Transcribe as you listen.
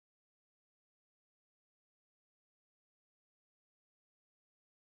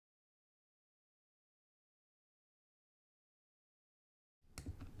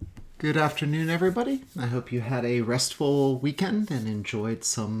Good afternoon, everybody. I hope you had a restful weekend and enjoyed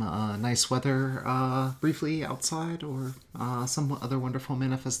some nice weather briefly outside or some other wonderful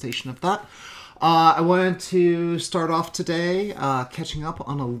manifestation of that. I wanted to start off today catching up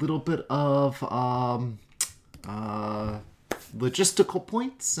on a little bit of logistical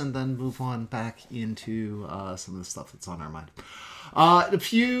points and then move on back into some of the stuff that's on our mind. A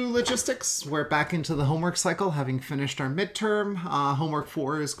few logistics. We're back into the homework cycle, having finished our midterm. Homework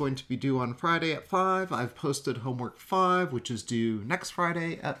 4 is going to be due on Friday at 5. I've posted homework 5, which is due next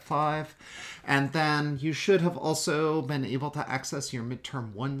Friday at 5. And then you should have also been able to access your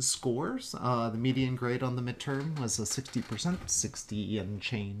midterm 1 scores. The median grade on the midterm was a 60%, 60 and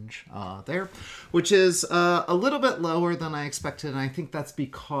change there, which is a little bit lower than I expected. And I think that's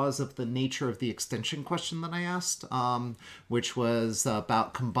because of the nature of the extension question that I asked, which was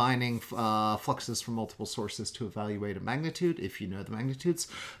about combining fluxes from multiple sources to evaluate a magnitude, if you know the magnitudes.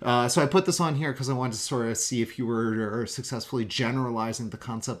 So I put this on here because I wanted to sort of see if you were successfully generalizing the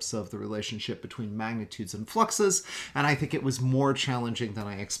concepts of the relationship between magnitudes and fluxes, and I think it was more challenging than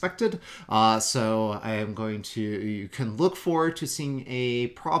I expected. So I am going to, you can look forward to seeing a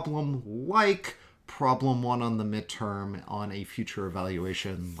problem like problem 1 on the midterm on a future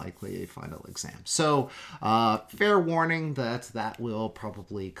evaluation, likely a final exam. So fair warning that that will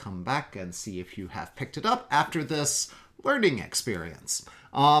probably come back, and see if you have picked it up after this learning experience.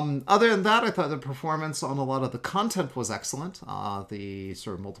 Other than that, I thought the performance on a lot of the content was excellent. The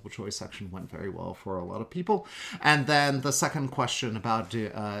sort of multiple choice section went very well for a lot of people. And then the second question about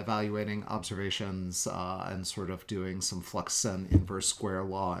evaluating observations and sort of doing some flux and inverse square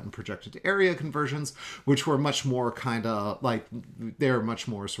law and projected area conversions, which were much more kind of like, they're much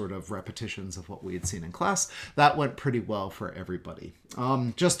more sort of repetitions of what we had seen in class. That went pretty well for everybody.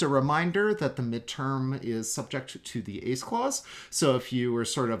 Just a reminder that the midterm is subject to the ACE clause. So if you were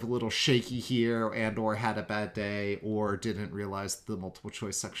sort of a little shaky here and or had a bad day or didn't realize the multiple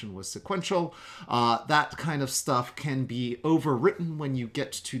choice section was sequential, that kind of stuff can be overwritten when you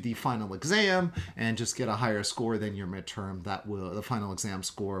get to the final exam and just get a higher score than your midterm. That will, the final exam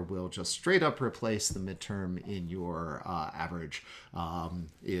score will just straight up replace the midterm in your average.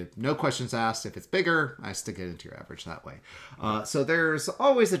 If no questions asked, if it's bigger, I stick it into your average that way. So there's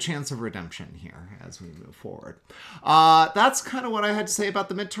always a chance of redemption here as we move forward. That's kind of what I had to say about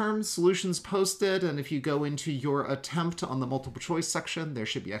the midterm. Solutions posted, and if you go into your attempt on the multiple choice section, there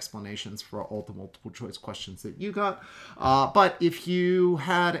should be explanations for all the multiple choice questions that you got. But if you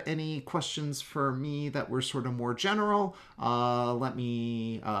had any questions for me that were sort of more general, let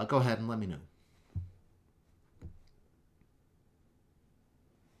me go ahead and let me know.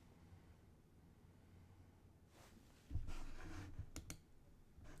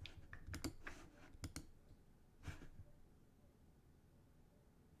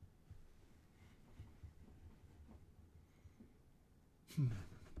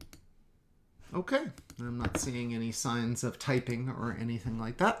 Okay, I'm not seeing any signs of typing or anything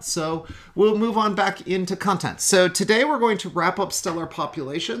like that, so we'll move on back into content. So today we're going to wrap up stellar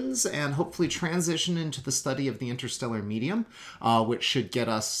populations and hopefully transition into the study of the interstellar medium, which should get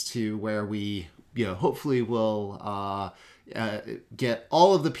us to where we, hopefully will get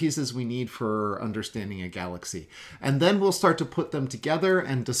all of the pieces we need for understanding a galaxy. And then we'll start to put them together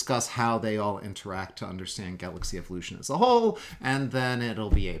and discuss how they all interact to understand galaxy evolution as a whole, and then it'll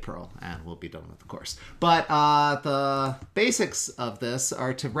be April and we'll be done with the course. But the basics of this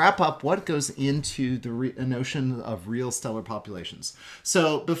are to wrap up what goes into the notion of real stellar populations.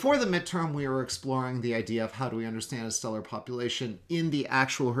 So before the midterm, we were exploring the idea of how do we understand a stellar population in the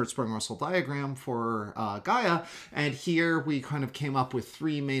actual Hertzsprung-Russell diagram for Gaia, and here we kind of came up with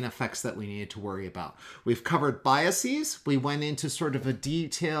 3 main effects that we needed to worry about. We've covered biases. We went into sort of a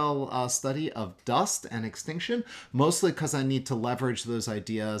detailed study of dust and extinction, mostly because I need to leverage those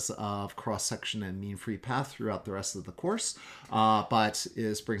ideas of cross-section and mean free path throughout the rest of the course. But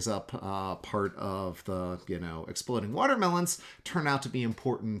this brings up part of the, exploding watermelons turn out to be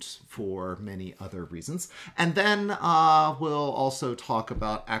important for many other reasons. And then we'll also talk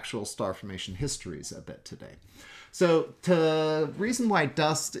about actual star formation histories a bit today. So the reason why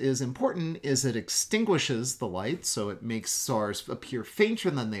dust is important is it extinguishes the light, so it makes stars appear fainter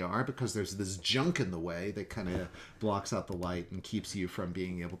than they are because there's this junk in the way that kind of blocks out the light and keeps you from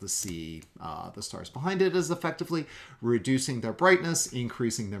being able to see the stars behind it as effectively, reducing their brightness,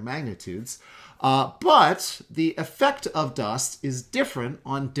 increasing their magnitudes. But the effect of dust is different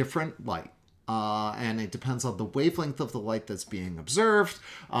on different light. and it depends on the wavelength of the light that's being observed,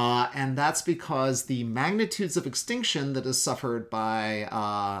 and that's because the magnitudes of extinction that is suffered by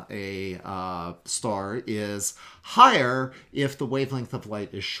a star is higher if the wavelength of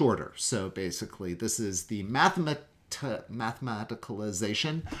light is shorter. So basically, this is the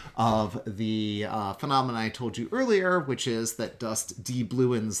mathematicalization of the phenomenon I told you earlier, which is that dust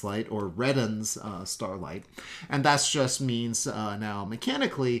debluens light or reddens starlight. And that just means now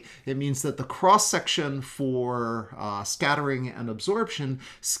mechanically, it means that the cross-section for scattering and absorption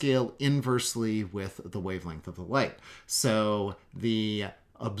scale inversely with the wavelength of the light. So the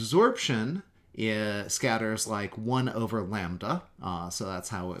absorption scatters like 1 over lambda, so that's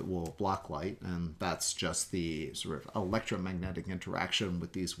how it will block light, and that's just the sort of electromagnetic interaction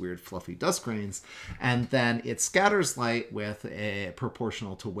with these weird fluffy dust grains, and then it scatters light with a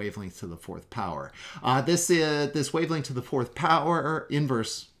proportional to wavelength to the 4th power. This wavelength to the 4th power,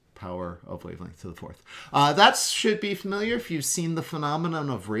 inverse power of wavelength to the 4th. That should be familiar if you've seen the phenomenon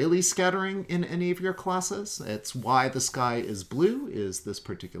of Rayleigh scattering in any of your classes. It's why the sky is blue, is this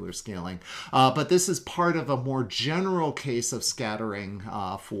particular scaling. But this is part of a more general case of scattering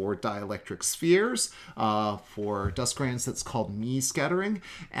for dielectric spheres, for dust grains that's called Mie scattering.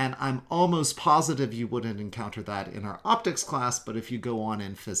 And I'm almost positive you wouldn't encounter that in our optics class, but if you go on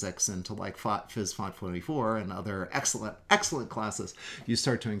in physics into like Phys 524 and other excellent classes, you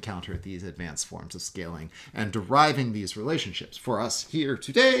start to encounter these advanced forms of scaling and deriving these relationships. For us here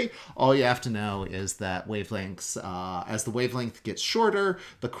today, all you have to know is that wavelengths, as the wavelength gets shorter,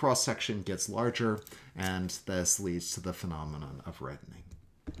 the cross-section gets larger, and this leads to the phenomenon of reddening.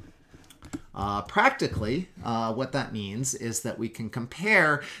 Practically, what that means is that we can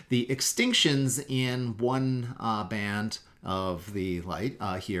compare the extinctions in one band of the light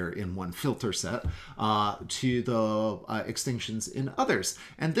here in one filter set to the extinctions in others.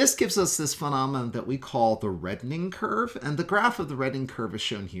 And this gives us this phenomenon that we call the reddening curve. And the graph of the reddening curve is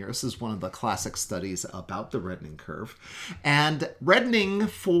shown here. This is one of the classic studies about the reddening curve. And reddening,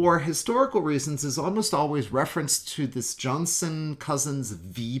 for historical reasons, is almost always referenced to this Johnson-Cousins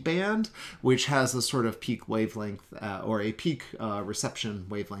V band, which has a sort of peak wavelength or a peak reception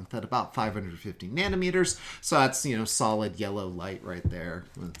wavelength at about 550 nanometers. So that's, you know, solid yellow light right there.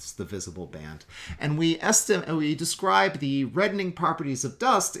 It's the visible band. And we describe the reddening properties of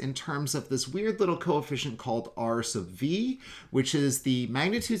dust in terms of this weird little coefficient called R sub V, which is the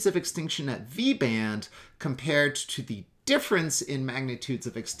magnitudes of extinction at V band compared to the difference in magnitudes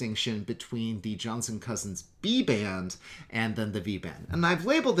of extinction between the Johnson-Cousins B band and then the V band. And I've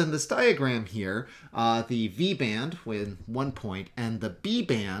labeled in this diagram here the V band with one point and the B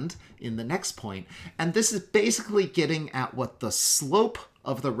band in the next point. And this is basically getting at what the slope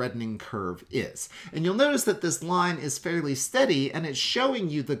of the reddening curve is. And you'll notice that this line is fairly steady, and it's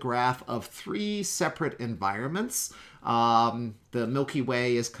showing you the graph of 3 separate environments. The Milky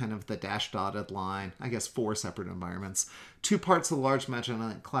Way is kind of the dashed dotted line, I guess 4 separate environments, 2 parts of the Large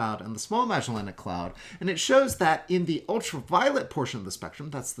Magellanic Cloud and the Small Magellanic Cloud. And it shows that in the ultraviolet portion of the spectrum,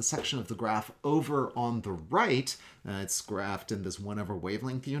 that's the section of the graph over on the right, it's graphed in this 1 over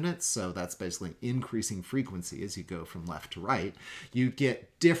wavelength unit, so that's basically increasing frequency as you go from left to right. You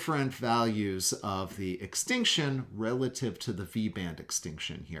get different values of the extinction relative to the V-band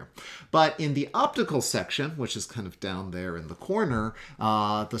extinction here. But in the optical section, which is kind of down there in the corner,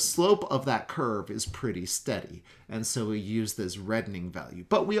 the slope of that curve is pretty steady. And so we use this reddening value.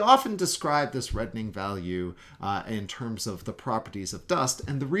 But we often describe this reddening value in terms of the properties of dust.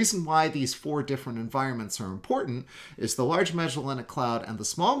 And the reason why these 4 different environments are important is the Large Magellanic Cloud and the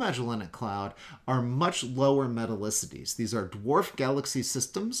Small Magellanic Cloud are much lower metallicities. These are dwarf galaxy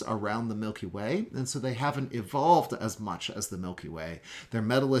systems around the Milky Way, and so they haven't evolved as much as the Milky Way. Their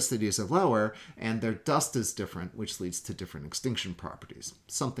metallicities are lower, and their dust is different, which leads to different extinction properties.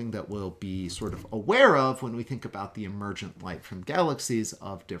 Something that we'll be sort of aware of when we think about the emergent light from galaxies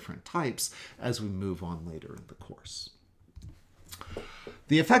of different types as we move on later in the course.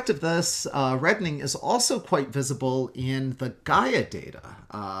 The effect of this reddening is also quite visible in the Gaia data.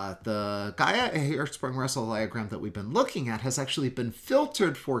 The Gaia Hirschsprung-Russell diagram that we've been looking at has actually been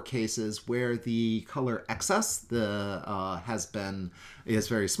filtered for cases where the color excess is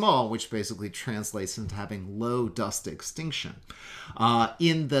very small, which basically translates into having low dust extinction.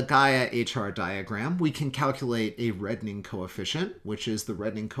 In the Gaia HR diagram, we can calculate a reddening coefficient, which is the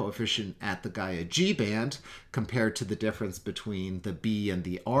reddening coefficient at the Gaia G band compared to the difference between the B and and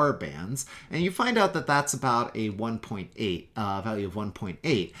the R bands, and you find out that that's about a 1.8, value of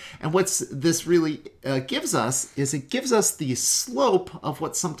 1.8. And what's this really gives us is it gives us the slope of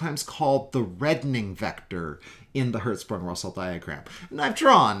what's sometimes called the reddening vector in the Hertzsprung-Russell diagram. And I've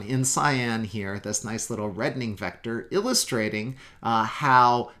drawn in cyan here this nice little reddening vector illustrating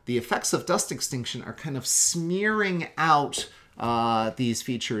how the effects of dust extinction are kind of smearing out these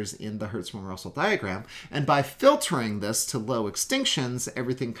features in the Hertzsprung-Russell diagram. And by filtering this to low extinctions,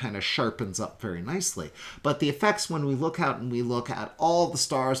 everything kind of sharpens up very nicely. But the effects when we look out and we look at all the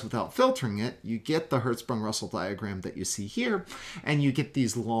stars without filtering it, you get the Hertzsprung-Russell diagram that you see here, and you get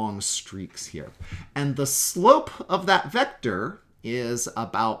these long streaks here. And the slope of that vector is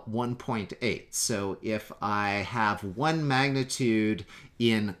about 1.8. So if I have 1 magnitude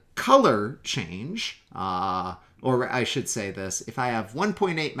in color change, or I should say this, if I have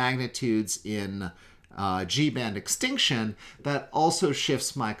 1.8 magnitudes in G-band extinction, that also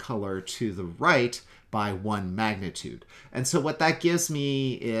shifts my color to the right by 1 magnitude. And so what that gives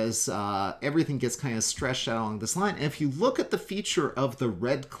me is everything gets kind of stretched out along this line. And if you look at the feature of the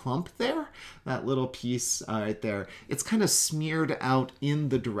red clump there, that little piece right there, it's kind of smeared out in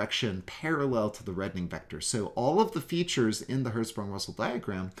the direction parallel to the reddening vector. So all of the features in the Hertzsprung-Russell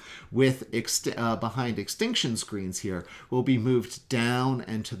diagram with behind extinction screens here will be moved down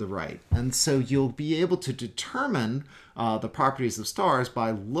and to the right. And so you'll be able to determine the properties of stars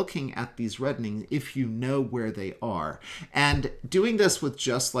by looking at these reddening if you know where they are. And doing this with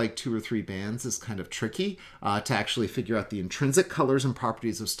just like 2 or 3 bands is kind of tricky to actually figure out the intrinsic colors and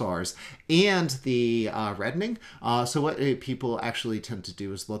properties of stars and the reddening. So what people actually tend to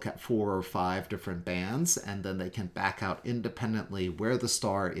do is look at 4 or 5 different bands, and then they can back out independently where the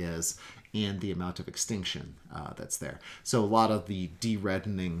star is and the amount of extinction that's there. So a lot of the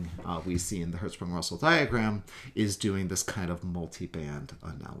de-reddening we see in the Hertzsprung-Russell diagram is doing this kind of multi-band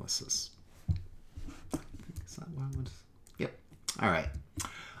analysis. Is that what I would... Yep. All right.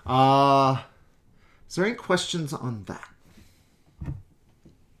 Is there any questions on that?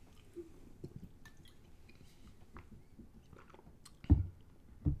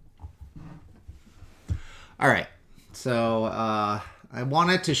 All right. So I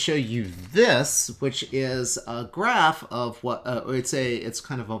wanted to show you this, which is a graph of what it's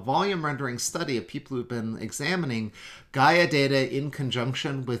kind of a volume rendering study of people who've been examining Gaia data in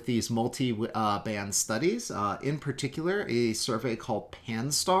conjunction with these multi-band studies. In particular, a survey called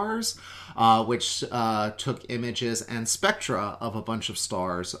Pan-STARS, which took images and spectra of a bunch of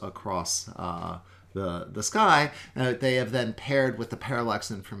stars across the sky. They have then paired with the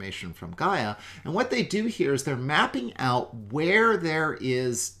parallax information from Gaia. And what they do here is they're mapping out where there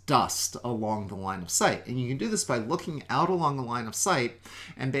is dust along the line of sight. And you can do this by looking out along the line of sight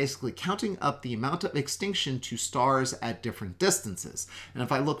and basically counting up the amount of extinction to stars at different distances. And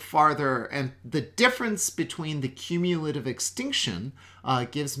if I look farther, and the difference between the cumulative extinction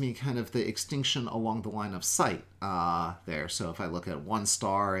gives me kind of the extinction along the line of sight there. So if I look at one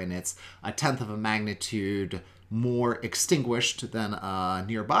star and it's 1/10 of a magnitude more extinguished than a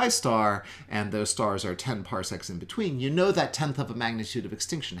nearby star, and those stars are 10 parsecs in between, you know that 1/10 of a magnitude of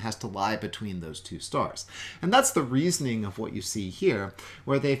extinction has to lie between those two stars. And that's the reasoning of what you see here,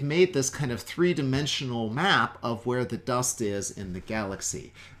 where they've made this kind of 3-dimensional map of where the dust is in the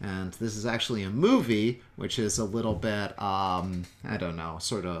galaxy. And this is actually a movie, which is a little bit, I don't know,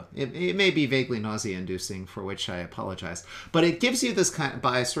 sort of, it may be vaguely nausea-inducing, for which I apologize. But it gives you this kind of,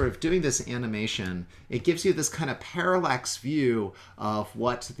 by sort of doing this animation, it gives you this kind of parallax view of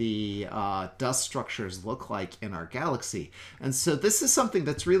what the dust structures look like in our galaxy. And so this is something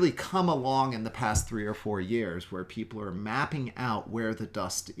that's really come along in the past 3 or 4 years, where people are mapping out where the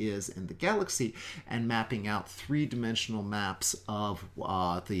dust is in the galaxy and mapping out 3-dimensional maps of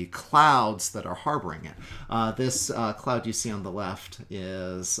the clouds that are harboring it. This cloud you see on the left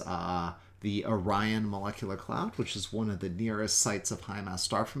is the Orion molecular cloud, which is one of the nearest sites of high mass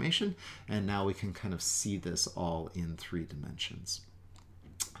star formation. And now we can kind of see this all in 3 dimensions.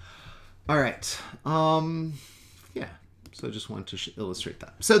 All right. Yeah. So I just wanted to illustrate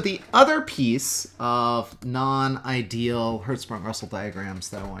that. So the other piece of non-ideal Hertzsprung-Russell diagrams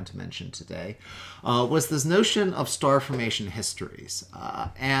that I wanted to mention today was this notion of star formation histories.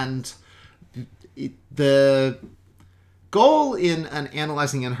 And the goal in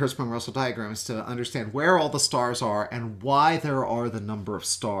analyzing a Hertzsprung-Russell diagram is to understand where all the stars are and why there are the number of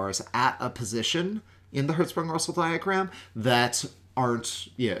stars at a position in the Hertzsprung-Russell diagram that aren't,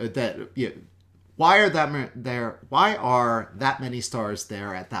 why are that many stars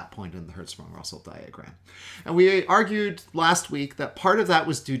there at that point in the Hertzsprung-Russell diagram? And we argued last week that part of that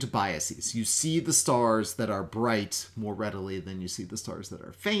was due to biases. You see the stars that are bright more readily than you see the stars that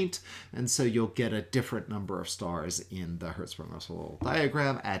are faint, and so you'll get a different number of stars in the Hertzsprung-Russell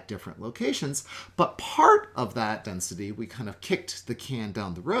diagram at different locations. But part of that density, we kind of kicked the can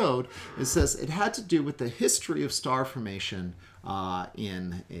down the road. It says it had to do with the history of star formation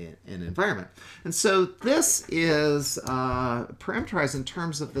in an environment. And so this is parameterized in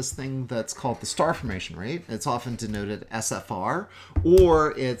terms of this thing that's called the star formation rate. It's often denoted SFR,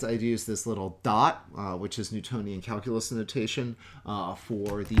 or I'd use this little dot, which is Newtonian calculus notation,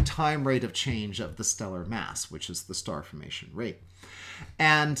 for the time rate of change of the stellar mass, which is the star formation rate.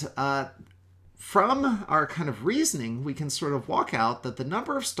 And from our kind of reasoning, we can sort of walk out that the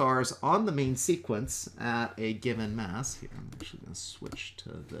number of stars on the main sequence at a given mass, here, I'm actually going to switch to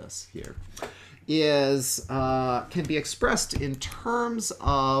this here, can be expressed in terms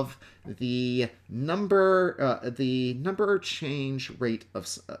of the number change rate of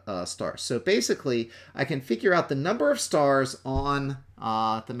stars. So basically, I can figure out the number of stars on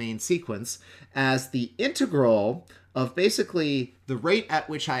the main sequence as the integral of basically the rate at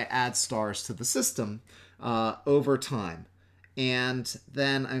which I add stars to the system over time. And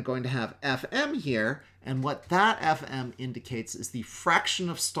then I'm going to have Fm here, and what that Fm indicates is the fraction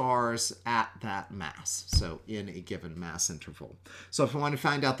of stars at that mass, so in a given mass interval. So if I want to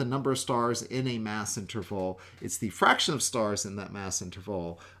find out the number of stars in a mass interval, it's the fraction of stars in that mass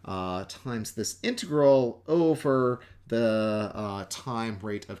interval times this integral over the time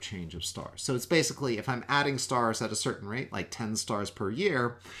rate of change of stars. So it's basically, if I'm adding stars at a certain rate, like 10 stars per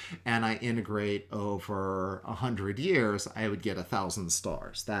year, and I integrate over 100 years, I would get 1,000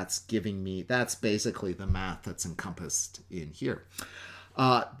 stars. That's basically the math that's encompassed in here.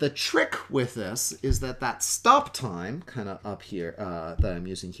 The trick with this is that stop time, kind of up here, that I'm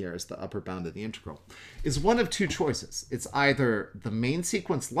using here as the upper bound of the integral, is one of two choices. It's either the main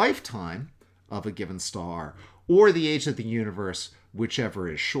sequence lifetime of a given star, or the age of the universe, whichever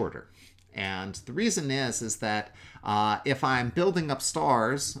is shorter. And the reason is that if I'm building up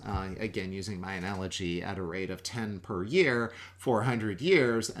stars, again, using my analogy, at a rate of 10 per year for 100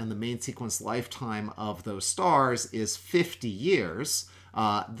 years, and the main sequence lifetime of those stars is 50 years,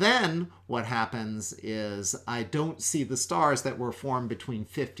 then what happens is I don't see the stars that were formed between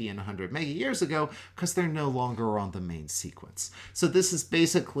 50 and 100 mega years ago because they're no longer on the main sequence. So this is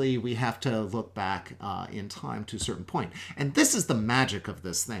basically, we have to look back in time to a certain point. And this is the magic of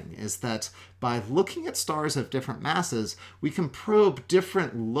this thing, is that by looking at stars of different masses, we can probe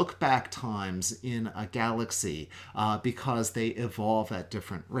different look-back times in a galaxy because they evolve at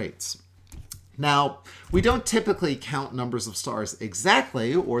different rates. Now, we don't typically count numbers of stars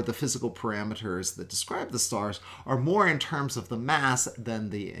exactly, or the physical parameters that describe the stars are more in terms of the mass than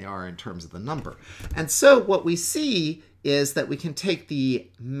they are in terms of the number. And so what we see is that we can take the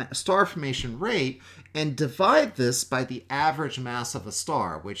star formation rate and divide this by the average mass of a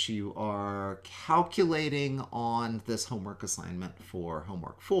star, which you are calculating on this homework assignment for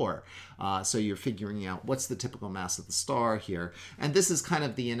homework 4. So you're figuring out what's the typical mass of the star here. And this is kind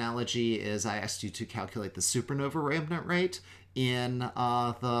of the analogy is I asked you to calculate the supernova remnant rate in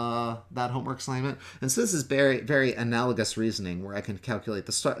that homework assignment. And so this is very, very analogous reasoning where I can calculate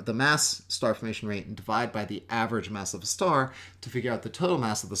the mass star formation rate and divide by the average mass of a star to figure out the total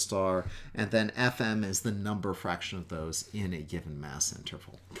mass of the star, and then Fm is the number fraction of those in a given mass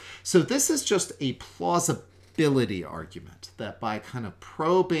interval. So this is just a plausibility argument that by kind of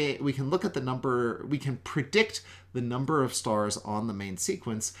probing, we can look at the number, we can predict the number of stars on the main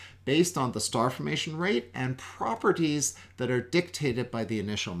sequence based on the star formation rate and properties that are dictated by the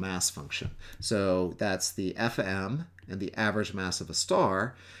initial mass function. So that's the Fm and the average mass of a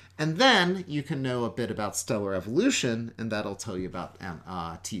star. And then you can know a bit about stellar evolution, and that'll tell you about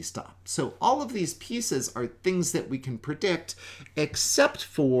t-stop. So all of these pieces are things that we can predict except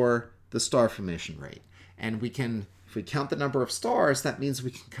for the star formation rate. And we can, if we count the number of stars, that means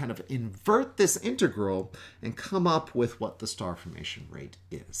we can kind of invert this integral and come up with what the star formation rate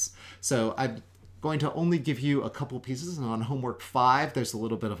is. So I'm going to only give you a couple pieces, and on homework 5, there's a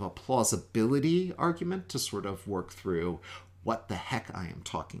little bit of a plausibility argument to sort of work through what the heck I am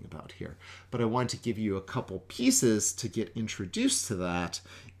talking about here. But I want to give you a couple pieces to get introduced to that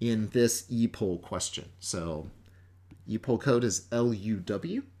in this e-poll question. So e-poll code is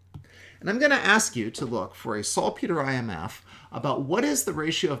LUW. And I'm going to ask you to look for a saltpeter IMF about what is the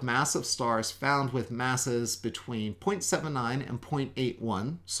ratio of mass of stars found with masses between 0.79 and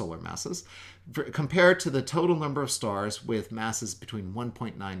 0.81 solar masses compared to the total number of stars with masses between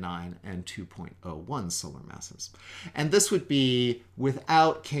 1.99 and 2.01 solar masses. And this would be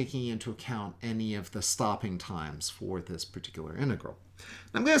without taking into account any of the stopping times for this particular integral.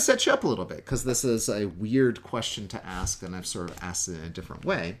 I'm going to set you up a little bit because this is a weird question to ask, and I've sort of asked it in a different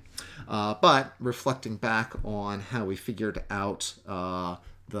way. But reflecting back on how we figured out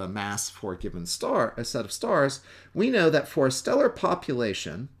the mass for a given star, a set of stars, we know that for a stellar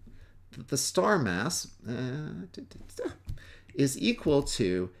population, the star mass is equal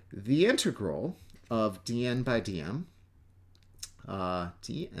to the integral of dn by dm,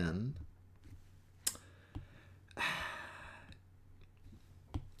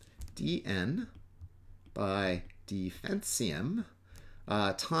 dn by defensium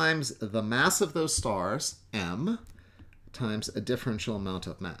times the mass of those stars, m, times a differential amount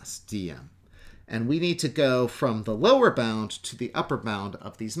of mass, dm. And we need to go from the lower bound to the upper bound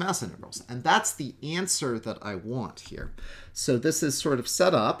of these mass integrals. And that's the answer that I want here. So this is sort of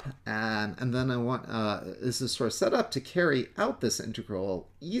set up, and then I want, this is sort of set up to carry out this integral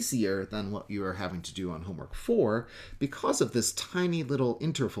easier than what you are having to do on homework 4 because of this tiny little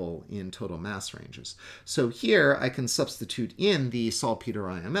interval in total mass ranges. So here I can substitute in the saltpeter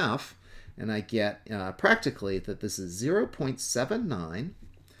IMF, and I get practically that this is 0.79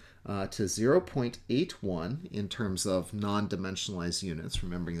 to 0.81 in terms of non-dimensionalized units,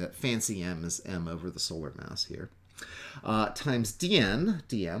 remembering that fancy m is m over the solar mass here, times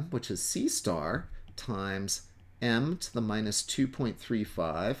dm, which is c star, times m to the minus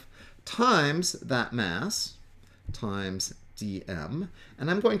 2.35, times that mass, times dm.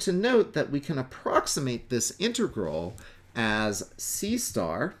 And I'm going to note that we can approximate this integral as c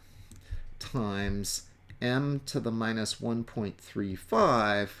star times m to the minus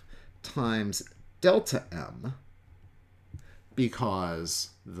 1.35 times delta m,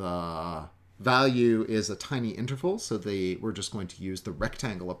 because the value is a tiny interval, so we're just going to use the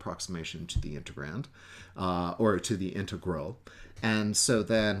rectangle approximation to the integrand, or to the integral. And so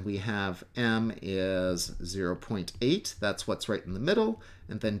then we have m is 0.8, that's what's right in the middle,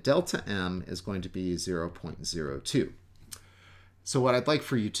 and then delta m is going to be 0.02. So what I'd like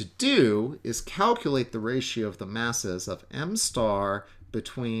for you to do is calculate the ratio of the masses of m star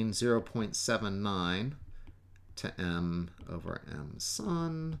between 0.79 to m over m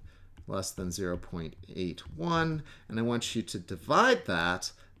sun less than 0.81. And I want you to divide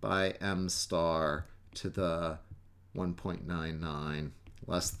that by m star to the 1.99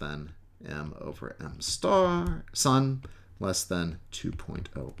 less than m over m star sun less than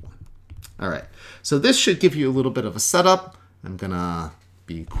 2.01. All right, so this should give you a little bit of a setup. I'm going to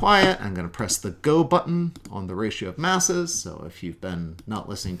be quiet. I'm going to press the go button on the ratio of masses. So if you've been not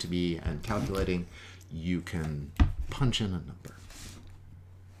listening to me and calculating, you can punch in a number.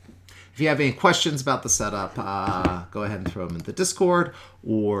 If you have any questions about the setup, go ahead and throw them in the Discord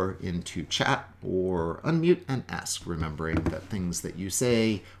or into chat, or unmute and ask, remembering that things that you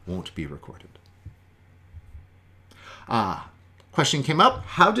say won't be recorded. Question came up,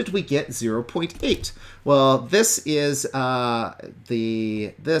 how did we get 0.8? Well, this is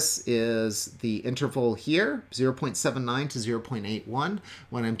the interval here, 0.79 to 0.81.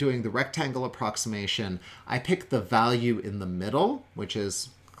 When I'm doing the rectangle approximation, I pick the value in the middle, which is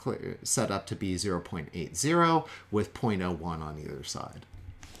set up to be 0.80 with 0.01 on either side.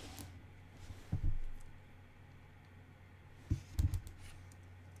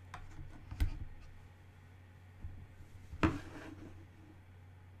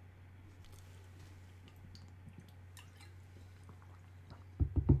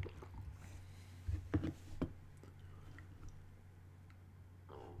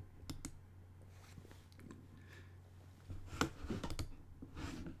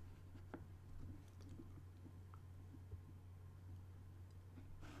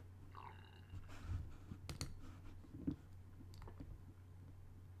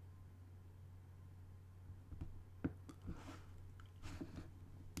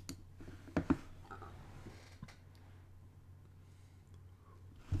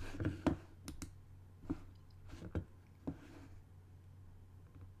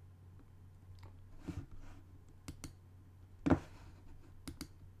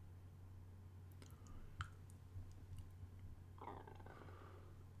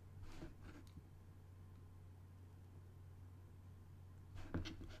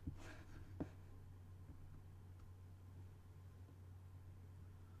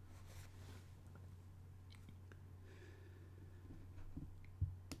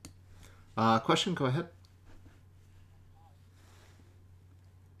 Question, go ahead.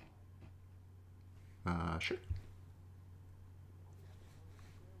 Sure.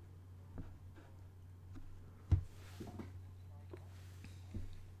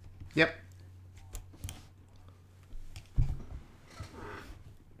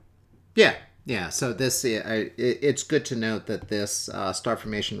 Yeah, yeah. So this, it's good to note that this star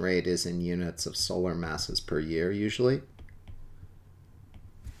formation rate is in units of solar masses per year, usually.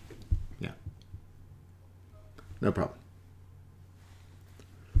 Yeah, no problem.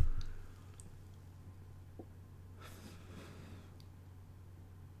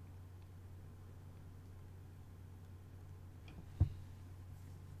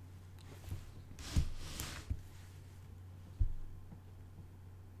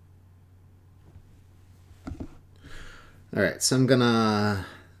 All right, so I'm gonna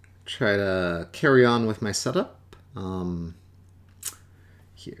try to carry on with my setup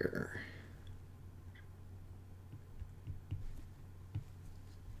here.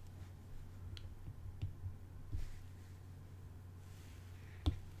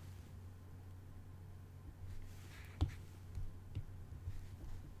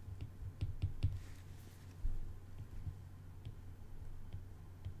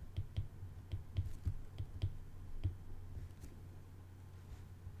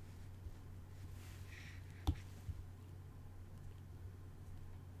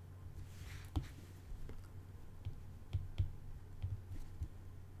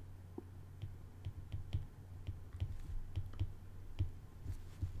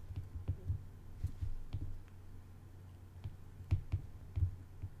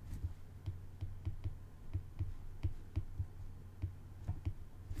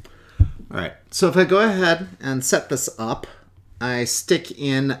 All right, so if I go ahead and set this up, I stick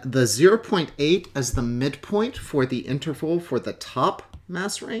in the 0.8 as the midpoint for the interval for the top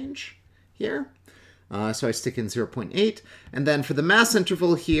mass range here. So I stick in 0.8. And then for the mass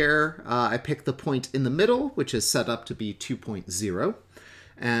interval here, I pick the point in the middle, which is set up to be 2.0.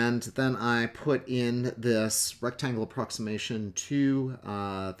 And then I put in this rectangle approximation to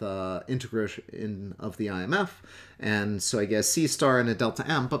the integration of the IMF. And so I get C star and a delta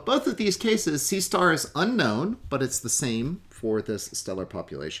M. But both of these cases, C star is unknown, but it's the same for this stellar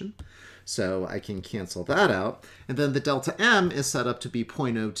population. So I can cancel that out. And then the delta M is set up to be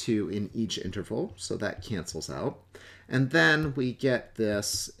 0.02 in each interval. So that cancels out. And then we get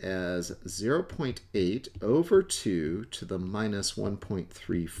this as 0.8 over 2 to the minus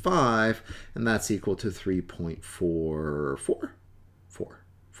 1.35, and that's equal to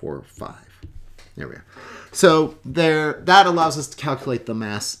 3.4445. There we go. So that allows us to calculate the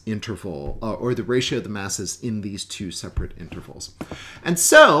mass interval, or the ratio of the masses in these two separate intervals. And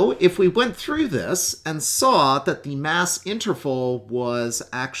so if we went through this and saw that the mass interval was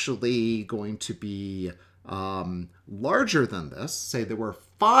actually going to be larger than this, say there were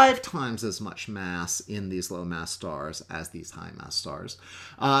 5 times as much mass in these low mass stars as these high mass stars,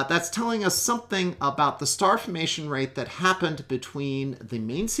 that's telling us something about the star formation rate that happened between the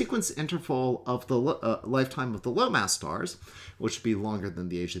main sequence interval of the lifetime of the low mass stars, which would be longer than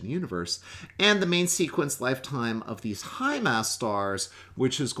the age of the universe, and the main sequence lifetime of these high mass stars,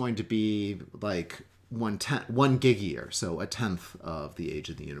 which is going to be like 1 gig year, so a tenth of the age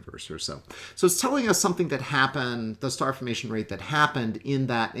of the universe or so. So it's telling us something that happened, the star formation rate that happened in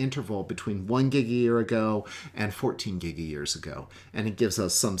that interval between 1 gig a year ago and 14 gig a years ago. And it gives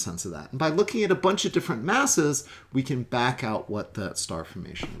us some sense of that. And by looking at a bunch of different masses, we can back out what the star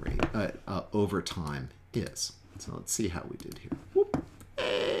formation rate over time is. So let's see how we did here. Whoop.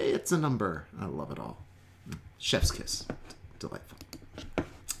 Hey, it's a number. I love it all. Chef's kiss. Delightful.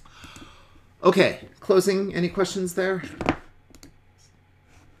 Okay, closing, any questions there?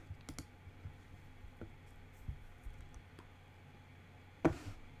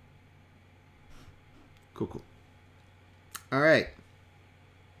 Cool, cool. All right.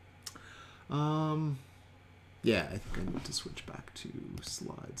 Yeah, I think I need to switch back to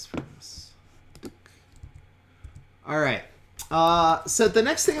slides for this. All right. So the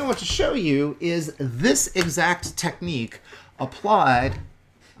next thing I want to show you is this exact technique applied.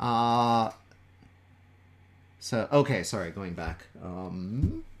 Okay, sorry, going back.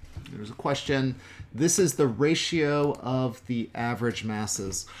 There's a question. This is the ratio of the average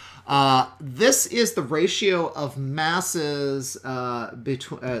masses. This is the ratio of masses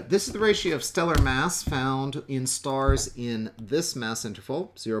this is the ratio of stellar mass found in stars in this mass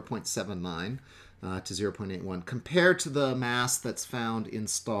interval, 0.79 to 0.81, compared to the mass that's found in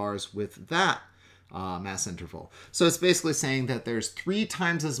stars with that mass interval. So it's basically saying that there's 3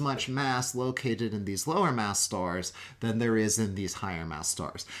 times as much mass located in these lower mass stars than there is in these higher mass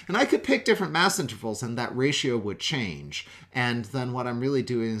stars. And I could pick different mass intervals and that ratio would change. And then what I'm really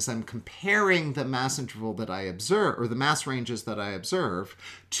doing is I'm comparing the mass interval that I observe, or the mass ranges that I observe,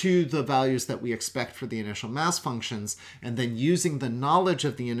 to the values that we expect for the initial mass functions, and then using the knowledge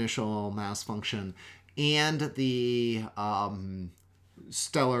of the initial mass function and the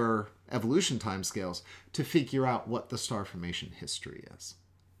stellar evolution timescales to figure out what the star formation history is.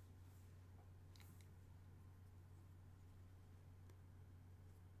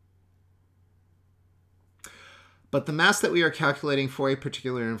 But the mass that we are calculating for a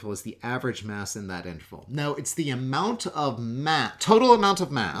particular interval is the average mass in that interval. No, it's the amount of mass, total amount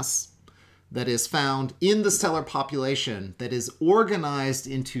of mass that is found in the stellar population that is organized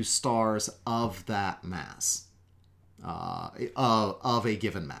into stars of that mass, of a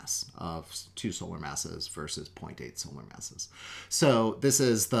given mass of 2 solar masses versus 0.8 solar masses. So this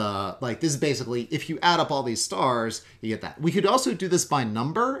is this is basically, if you add up all these stars, you get that. We could also do this by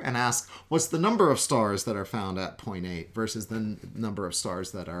number and ask, what's the number of stars that are found at 0.8 versus the number of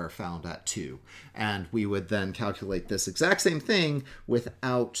stars that are found at 2? And we would then calculate this exact same thing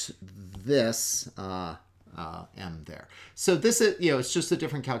without this m there. So this is, it's just a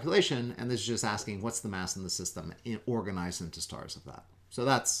different calculation, and this is just asking what's the mass in the system organized into stars of that. So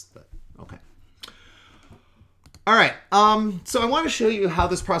that's okay. All right. So I want to show you how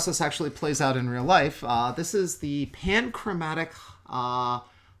this process actually plays out in real life. This is the panchromatic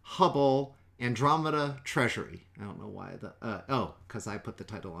Hubble Andromeda Treasury. I don't know why because I put the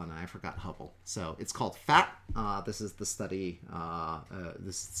title on and I forgot Hubble. So it's called FAT. This is the study.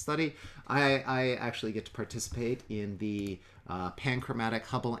 I actually get to participate in the panchromatic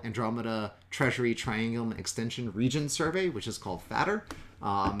Hubble Andromeda Treasury Triangulum Extension Region Survey, which is called FATTER,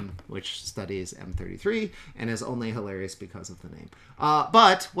 which studies M33 and is only hilarious because of the name.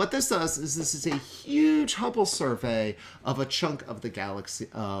 But what this does is this is a huge Hubble survey of a chunk of the galaxy,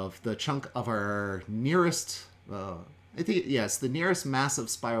 of the chunk of our nearest, I think, it's the nearest massive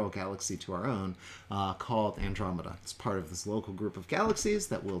spiral galaxy to our own, called Andromeda. It's part of this local group of galaxies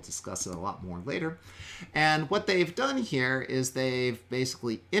that we'll discuss a lot more later. And what they've done here is they've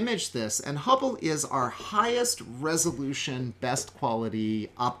basically imaged this, and Hubble is our highest resolution, best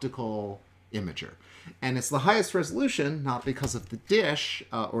quality optical imager. And it's the highest resolution, not because of the dish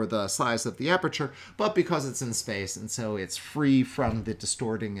or the size of the aperture, but because it's in space, and so it's free from the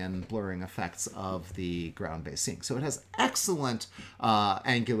distorting and blurring effects of the ground-based seeing. So it has excellent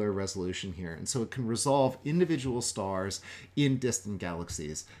angular resolution here, and so it can resolve individual stars in distant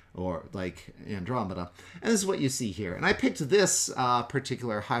galaxies, or like Andromeda. And this is what you see here. And I picked this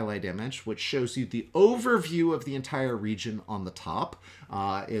particular highlight image, which shows you the overview of the entire region on the top.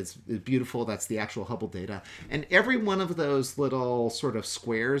 It's beautiful. That's the actual Hubble data. And every one of those little sort of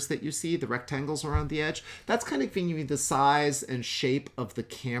squares that you see, the rectangles around the edge, that's kind of giving you the size and shape of the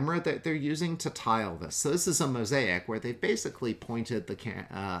camera that they're using to tile this. So this is a mosaic where they basically pointed the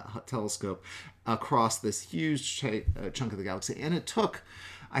telescope across this huge chunk of the galaxy. And it took,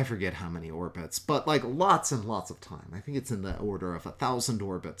 I forget how many orbits, but like lots and lots of time. I think it's in the order of 1,000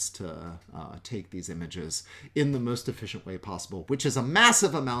 orbits to take these images in the most efficient way possible, which is a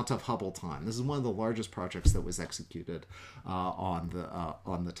massive amount of Hubble time. This is one of the largest projects that was executed on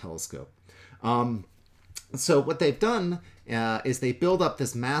the telescope. So what they've done is they build up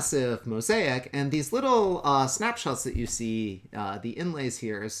this massive mosaic, and these little snapshots that you see, the inlays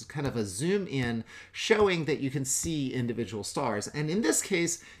here, is kind of a zoom in showing that you can see individual stars. And in this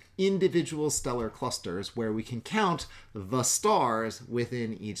case, individual stellar clusters where we can count the stars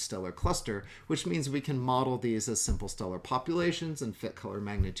within each stellar cluster, which means we can model these as simple stellar populations and fit color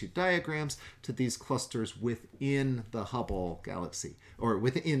magnitude diagrams to these clusters within the Hubble galaxy, or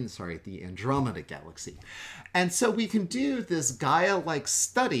within, sorry, the Andromeda galaxy. And so we can do this Gaia-like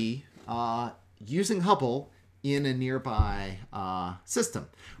study using Hubble in a nearby system.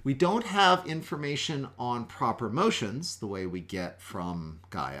 We don't have information on proper motions the way we get from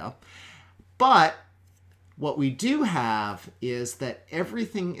Gaia, but what we do have is that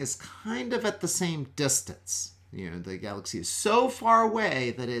everything is kind of at the same distance. The galaxy is so far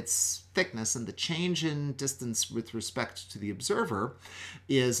away that its thickness and the change in distance with respect to the observer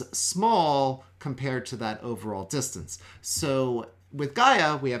is small compared to that overall distance. So with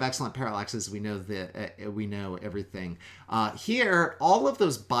Gaia, we have excellent parallaxes. We know we know everything. Here, all of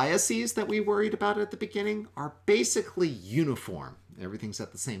those biases that we worried about at the beginning are basically uniform. Everything's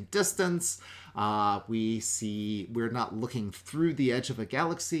at the same distance. We're not looking through the edge of a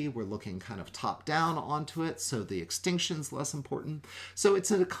galaxy. We're looking kind of top down onto it, so the extinction's less important. So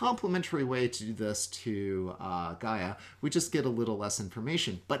it's a complementary way to do this to Gaia. We just get a little less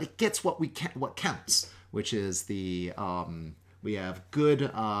information, but it gets what counts, which is the we have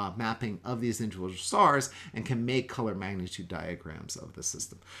good mapping of these individual stars and can make color magnitude diagrams of the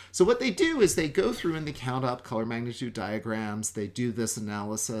system. So what they do is they go through and they count up color magnitude diagrams. They do this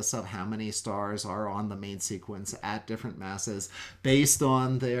analysis of how many stars are on the main sequence at different masses based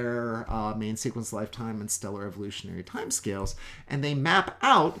on their main sequence lifetime and stellar evolutionary timescales. And they map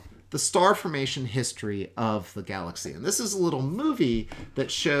out the star formation history of the galaxy. And this is a little movie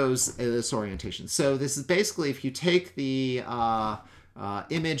that shows this orientation. So this is basically, if you take the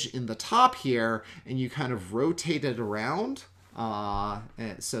image in the top here and you kind of rotate it around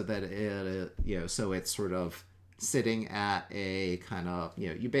so that it, so it's sort of sitting at a kind of,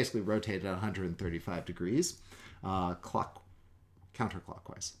 you basically rotate it at 135 degrees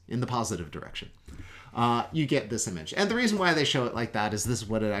counterclockwise in the positive direction. You get this image. And the reason why they show it like that is this is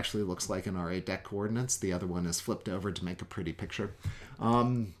what it actually looks like in our 8-deck coordinates. The other one is flipped over to make a pretty picture.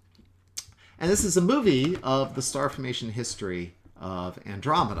 And this is a movie of the star formation history of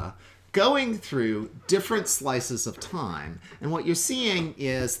Andromeda, going through different slices of time. And what you're seeing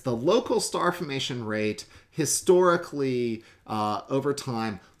is the local star formation rate historically over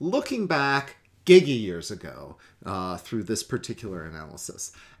time, looking back giga-years ago through this particular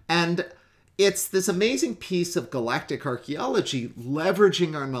analysis. And it's this amazing piece of galactic archaeology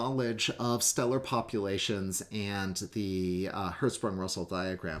leveraging our knowledge of stellar populations and the Hertzsprung-Russell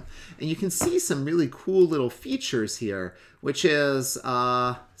diagram. And you can see some really cool little features here, which is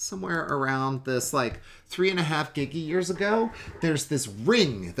somewhere around this like 3.5 giga-years ago, there's this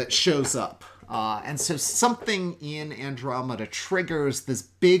ring that shows up. And so something in Andromeda triggers this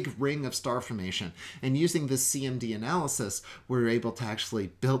big ring of star formation. And using this CMD analysis, we're able to actually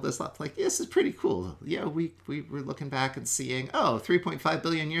build this up. Like, this is pretty cool. Yeah, we were looking back and seeing, oh, 3.5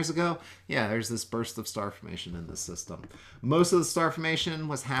 billion years ago, yeah, there's this burst of star formation in this system. Most of the star formation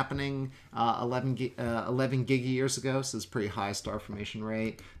was happening 11 giga-years ago, so it's a pretty high star formation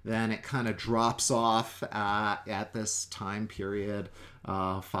rate. Then it kind of drops off at this time period.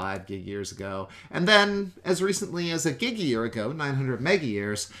 5 giga-years ago. And then as recently as a giga-year ago, 900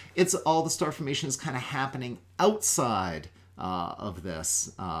 mega-years, it's all the star formation is kind of happening outside of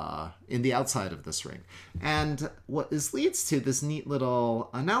this, in the outside of this ring. And what this leads to this neat little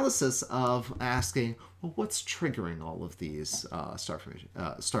analysis of asking, well, what's triggering all of these star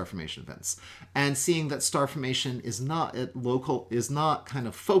formation events? And seeing that star formation is not kind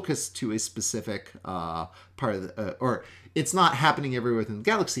of focused to a specific part of the, or it's not happening everywhere within the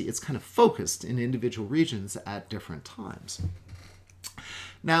galaxy. It's kind of focused in individual regions at different times.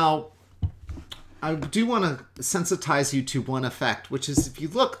 Now, I do want to sensitize you to one effect, which is if you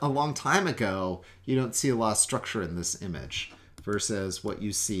look a long time ago, you don't see a lot of structure in this image versus what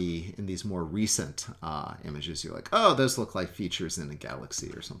you see in these more recent images. You're like, oh, those look like features in a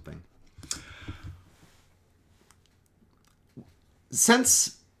galaxy or something.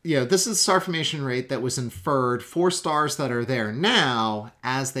 Since this is star formation rate that was inferred for stars that are there now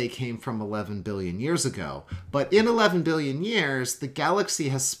as they came from 11 billion years ago. But in 11 billion years, the galaxy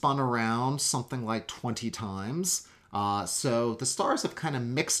has spun around something like 20 times. So the stars have kind of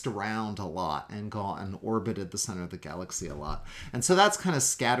mixed around a lot and orbited the center of the galaxy a lot. And so that's kind of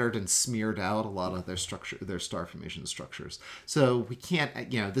scattered and smeared out a lot of their star formation structures. So we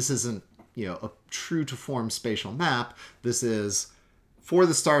can't, this isn't, a true to form spatial map. This is for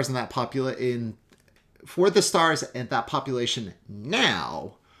the stars in that population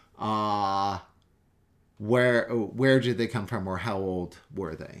now, where did they come from, or how old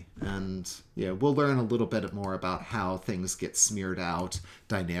were they? And we'll learn a little bit more about how things get smeared out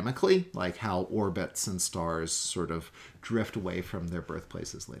dynamically, like how orbits and stars sort of drift away from their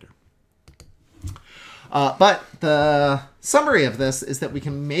birthplaces later. But the summary of this is that we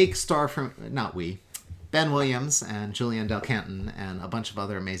can make Ben Williams and Julian Del Canton and a bunch of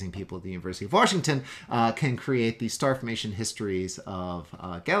other amazing people at the University of Washington can create these star formation histories of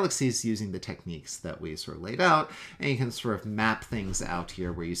galaxies using the techniques that we sort of laid out. And you can sort of map things out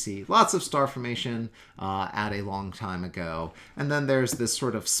here where you see lots of star formation at a long time ago. And then there's this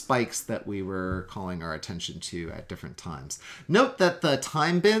sort of spikes that we were calling our attention to at different times. Note that the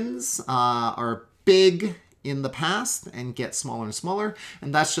time bins are big in the past and get smaller and smaller,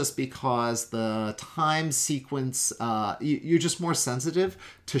 and that's just because the time sequence, you're just more sensitive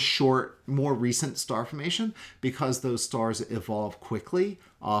to short, more recent star formation because those stars evolve quickly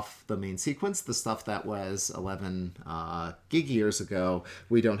off the main sequence. The stuff that was 11 gig-years ago,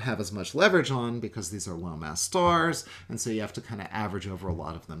 we don't have as much leverage on because these are low mass stars, and so you have to kind of average over a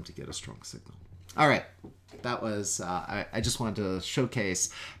lot of them to get a strong signal. All right. That was, I just wanted to showcase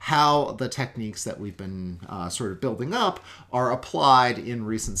how the techniques that we've been sort of building up are applied in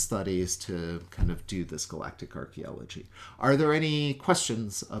recent studies to kind of do this galactic archaeology. Are there any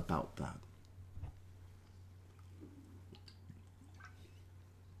questions about that?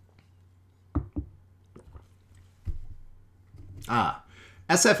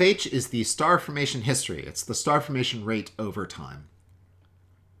 SFH is the star formation history. It's the star formation rate over time.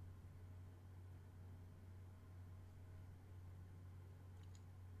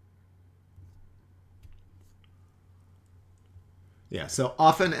 Yeah, so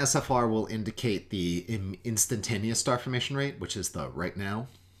often SFR will indicate the instantaneous star formation rate, which is the right now.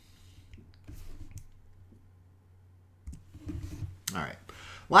 All right.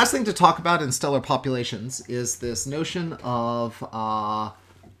 Last thing to talk about in stellar populations is this notion of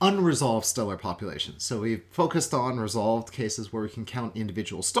unresolved stellar populations. So we've focused on resolved cases where we can count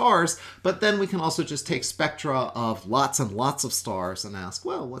individual stars, but then we can also just take spectra of lots and lots of stars and ask,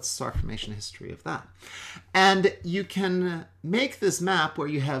 well, what's the star formation history of that? And you can make this map where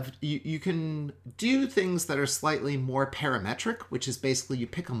you can do things that are slightly more parametric, which is basically you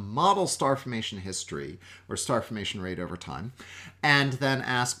pick a model star formation history or star formation rate over time, and then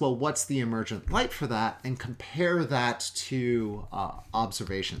ask, well, what's the emergent light for that, and compare that to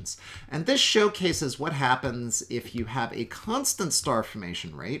observations. And this showcases what happens if you have a constant star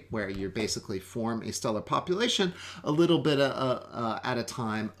formation rate, where you basically form a stellar population a little bit at a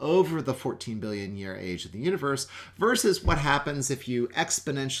time over the 14 billion year age of the universe, versus what happens if you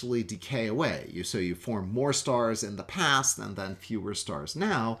exponentially decay away. So you form more stars in the past and then fewer stars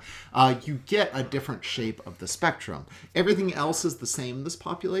now. You get a different shape of the spectrum. Everything else is the same in this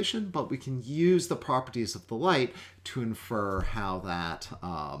population, but we can use the properties of the light to infer how that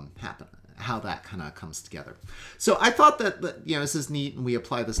how that kind of comes together. So I thought that, this is neat, and we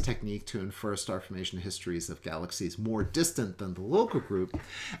apply this technique to infer star formation histories of galaxies more distant than the local group.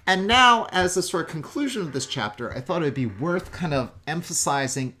 And now, as a sort of conclusion of this chapter, I thought it would be worth kind of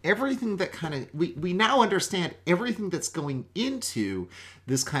emphasizing everything that we now understand everything that's going into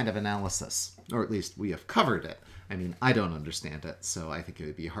this kind of analysis, or at least we have covered it. I mean, I don't understand it, so I think it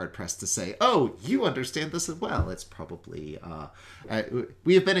would be hard-pressed to say, oh, you understand this as well. It's probably,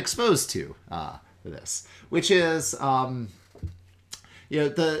 we have been exposed to this, which is, the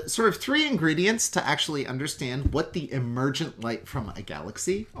sort of three ingredients to actually understand what the emergent light from a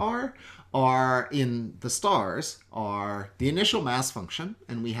galaxy are in the stars are the initial mass function,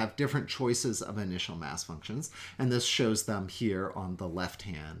 and we have different choices of initial mass functions, and this shows them here on the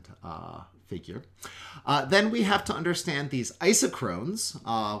left-hand figure. Then we have to understand these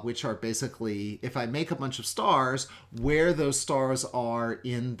isochrones, which are basically, if I make a bunch of stars, where those stars are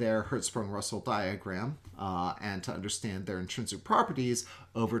in their Hertzsprung-Russell diagram, and to understand their intrinsic properties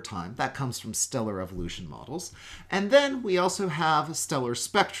over time. That comes from stellar evolution models. And then we also have stellar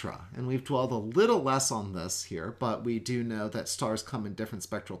spectra, and we've dwelled a little less on this here, but we do know that stars come in different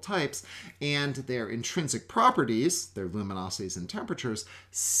spectral types, and their intrinsic properties, their luminosities and temperatures,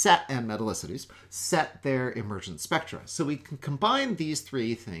 and metallicities, set their emergent spectra. So we can combine these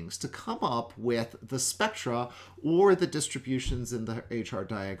three things to come up with the spectra or the distributions in the HR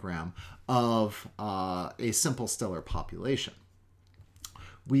diagram of a simple stellar population.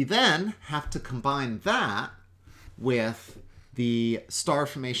 We then have to combine that with the star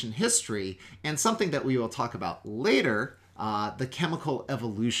formation history and something that we will talk about later, the chemical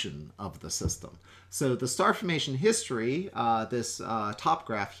evolution of the system. So the star formation history, this top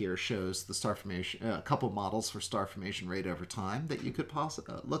graph here shows the star formation, a couple models for star formation rate over time that you could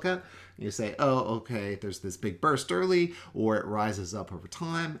look at. You say, oh, okay, there's this big burst early, or it rises up over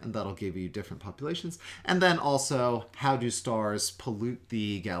time, and that'll give you different populations. And then also, how do stars pollute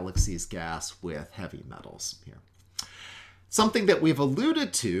the galaxy's gas with heavy metals here? Something that we've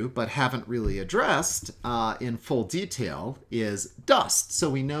alluded to but haven't really addressed in full detail is dust. So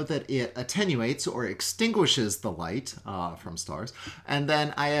we know that it attenuates or extinguishes the light from stars. And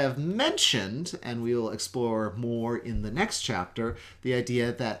then I have mentioned, and we will explore more in the next chapter, the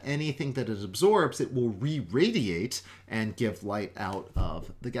idea that anything that it absorbs, it will re-radiate and give light out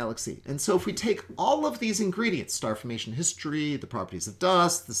of the galaxy. And so if we take all of these ingredients, star formation history, the properties of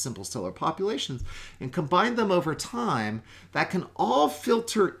dust, the simple stellar populations, and combine them over time, that can all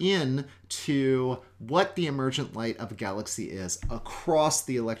filter in to what the emergent light of a galaxy is across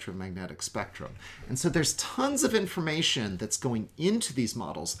the electromagnetic spectrum. And so there's tons of information that's going into these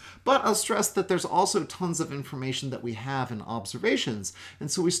models, but I'll stress that there's also tons of information that we have in observations,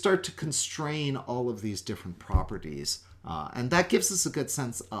 and so we start to constrain all of these different properties. And that gives us a good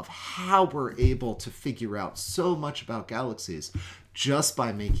sense of how we're able to figure out so much about galaxies just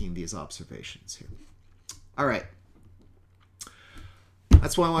by making these observations here. All right.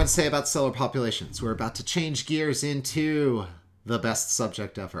 That's what I want to say about stellar populations. We're about to change gears into the best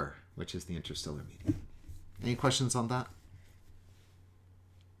subject ever, which is the interstellar medium. Any questions on that?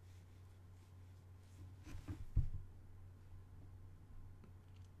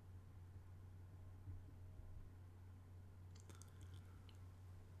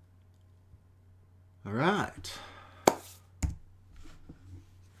 All right.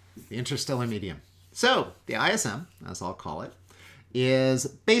 The interstellar medium. So the ISM, as I'll call it, is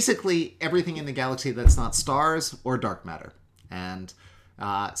basically everything in the galaxy that's not stars or dark matter. And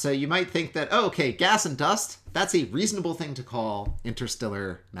so you might think that, oh, okay, gas and dust, that's a reasonable thing to call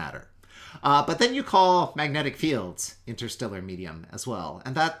interstellar matter. But then you call magnetic fields interstellar medium as well.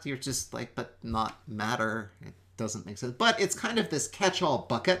 And that you're just like, but not matter. It doesn't make sense. But it's kind of this catch-all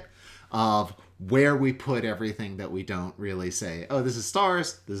bucket of where we put everything that we don't really say, oh, this is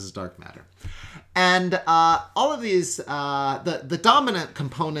stars, this is dark matter. And all of these, the dominant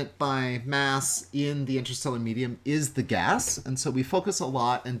component by mass in the interstellar medium is the gas. And so we focus a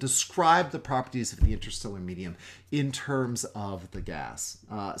lot and describe the properties of the interstellar medium in terms of the gas.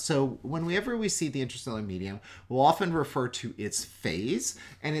 So whenever we see the interstellar medium, we'll often refer to its phase.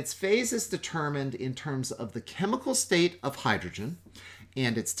 And its phase is determined in terms of the chemical state of hydrogen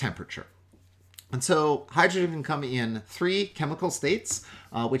and its temperature. And so hydrogen can come in 3 chemical states,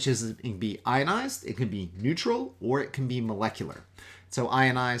 which is it can be ionized, it can be neutral, or it can be molecular. So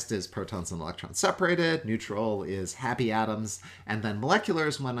ionized is protons and electrons separated, neutral is happy atoms, and then molecular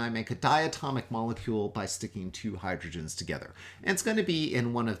is when I make a diatomic molecule by sticking 2 hydrogens together. And it's going to be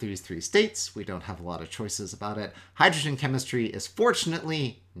in one of these 3 states. We don't have a lot of choices about it. Hydrogen chemistry is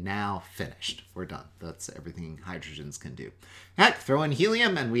fortunately now finished. We're done. That's everything hydrogens can do. Heck, throw in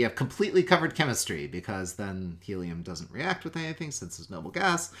helium and we have completely covered chemistry, because then helium doesn't react with anything since it's noble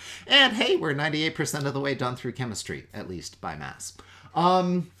gas. And hey, we're 98% of the way done through chemistry, at least by mass.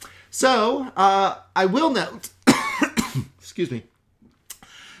 I will note, excuse me,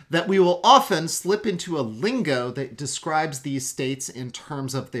 that we will often slip into a lingo that describes these states in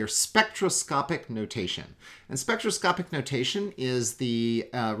terms of their spectroscopic notation. And spectroscopic notation is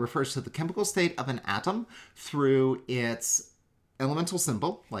refers to the chemical state of an atom through its elemental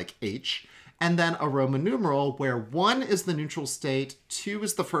symbol, like H, and then a Roman numeral where 1 is the neutral state, 2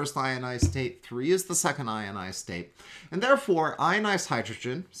 is the first ionized state, 3 is the second ionized state. And therefore, ionized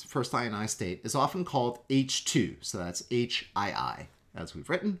hydrogen, first ionized state, is often called H2. So that's HII, as we've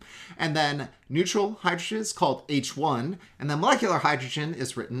written. And then neutral hydrogen is called H1. And then molecular hydrogen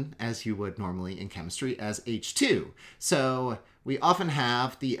is written, as you would normally in chemistry, as H2. So we often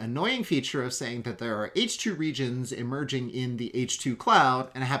have the annoying feature of saying that there are H2 regions emerging in the H2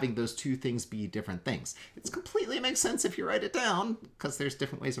 cloud and having those 2 things be different things. It completely makes sense if you write it down, because there's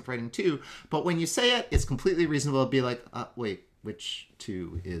different ways of writing 2. But when you say it, it's completely reasonable to be like, wait, which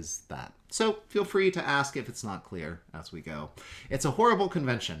 2 is that? So feel free to ask if it's not clear as we go. It's a horrible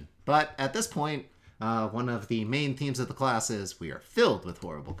convention, but at this point, one of the main themes of the class is we are filled with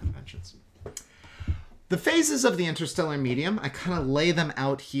horrible conventions. The phases of the interstellar medium, I kind of lay them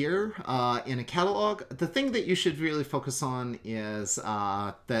out here in a catalog. The thing that you should really focus on is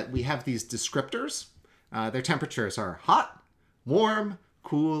that we have these descriptors. Their temperatures are hot, warm,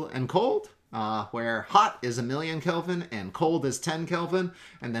 cool, and cold, where hot is 1,000,000 Kelvin and cold is 10 Kelvin,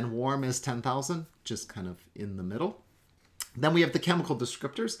 and then warm is 10,000, just kind of in the middle. Then we have the chemical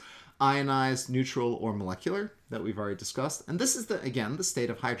descriptors, ionized, neutral, or molecular, that we've already discussed. And this is, again, the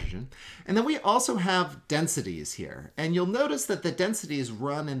state of hydrogen. And then we also have densities here. And you'll notice that the densities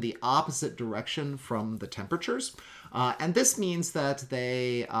run in the opposite direction from the temperatures. And this means that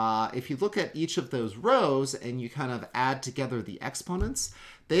they, if you look at each of those rows and you kind of add together the exponents,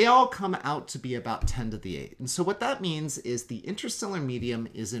 they all come out to be about 10 to the 8. And so what that means is the interstellar medium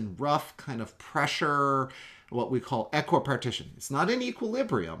is in rough kind of pressure, what we call equipartition. It's not in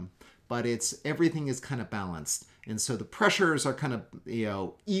equilibrium, but everything is kind of balanced. And so the pressures are kind of,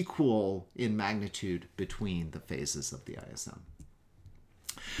 equal in magnitude between the phases of the ISM.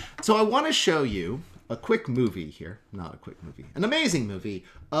 So I want to show you a quick movie here, not a quick movie, an amazing movie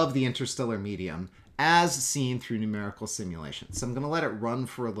of the interstellar medium as seen through numerical simulation. So I'm going to let it run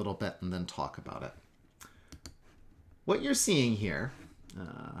for a little bit and then talk about it. What you're seeing here,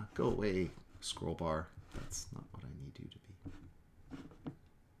 go away, scroll bar. That's not what I need you to be.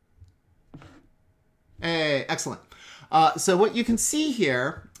 Hey, excellent. So what you can see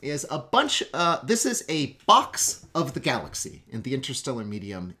here is a bunch, this is a box of the galaxy in the interstellar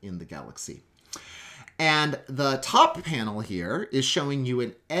medium in the galaxy. And the top panel here is showing you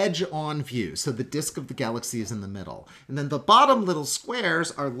an edge-on view. So the disk of the galaxy is in the middle. And then the bottom little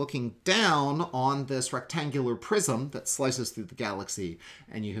squares are looking down on this rectangular prism that slices through the galaxy.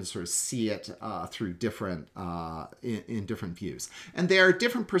 And you can sort of see it through different, in different views. And there are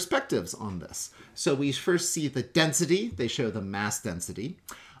different perspectives on this. So we first see the density. They show the mass density.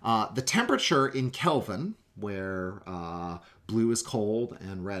 The temperature in Kelvin, where blue is cold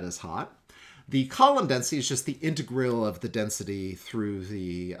and red is hot. The column density is just the integral of the density through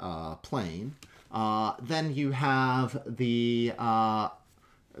the plane. Then you have the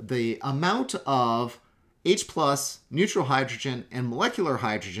amount of H+, neutral hydrogen, and molecular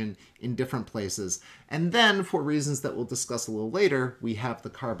hydrogen in different places. And then, for reasons that we'll discuss a little later, we have the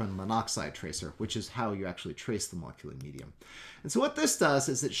carbon monoxide tracer, which is how you actually trace the molecular medium. And so what this does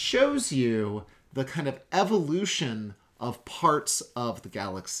is it shows you the kind of evolution of parts of the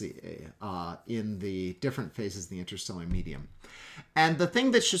galaxy in the different phases of the interstellar medium. And the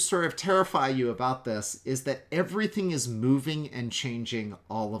thing that should sort of terrify you about this is that everything is moving and changing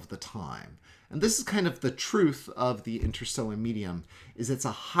all of the time. And this is kind of the truth of the interstellar medium, is it's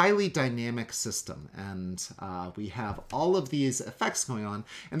a highly dynamic system. And we have all of these effects going on.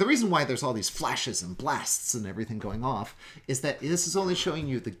 And the reason why there's all these flashes and blasts and everything going off is that this is only showing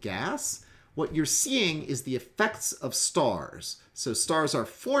you the gas. What you're seeing is the effects of stars. So stars are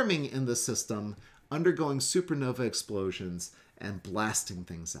forming in the system, undergoing supernova explosions, and blasting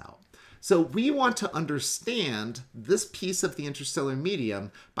things out. So we want to understand this piece of the interstellar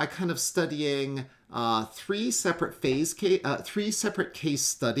medium by kind of studying three separate case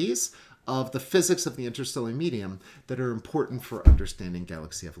studies of the physics of the interstellar medium that are important for understanding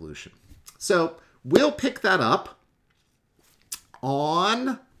galaxy evolution. So we'll pick that up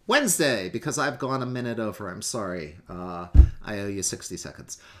on Wednesday, because I've gone a minute over. I'm sorry. I owe you 60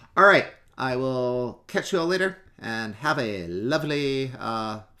 seconds. All right. I will catch you all later, and have a lovely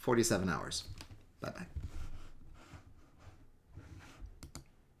 47 hours. Bye-bye.